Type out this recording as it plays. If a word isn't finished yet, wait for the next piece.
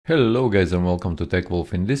Hello guys and welcome to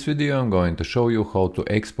TechWolf. In this video I'm going to show you how to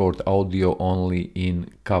export audio only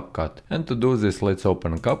in CapCut. And to do this, let's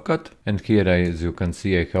open CapCut, and here as you can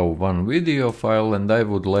see I have one video file, and I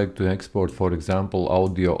would like to export, for example,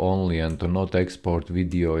 audio only and to not export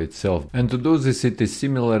video itself. And to do this it is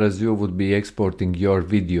similar as you would be exporting your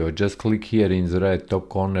video. Just click here in the right top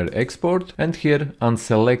corner export, and here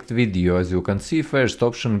unselect video. As you can see, first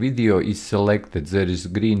option video is selected, there is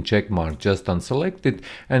green check mark, just unselect it.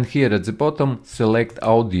 And here at the bottom select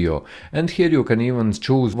audio, and here you can even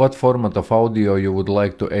choose what format of audio you would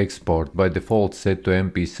like to export. By default set to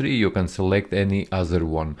mp3, you can select any other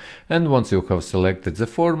one, and once you have selected the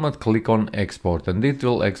format, click on export and it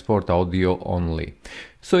will export audio only.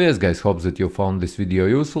 So yes guys, hope that you found this video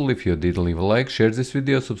useful. If you did, leave a like, share this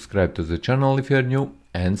video, subscribe to the channel if you are new,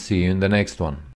 and see you in the next one.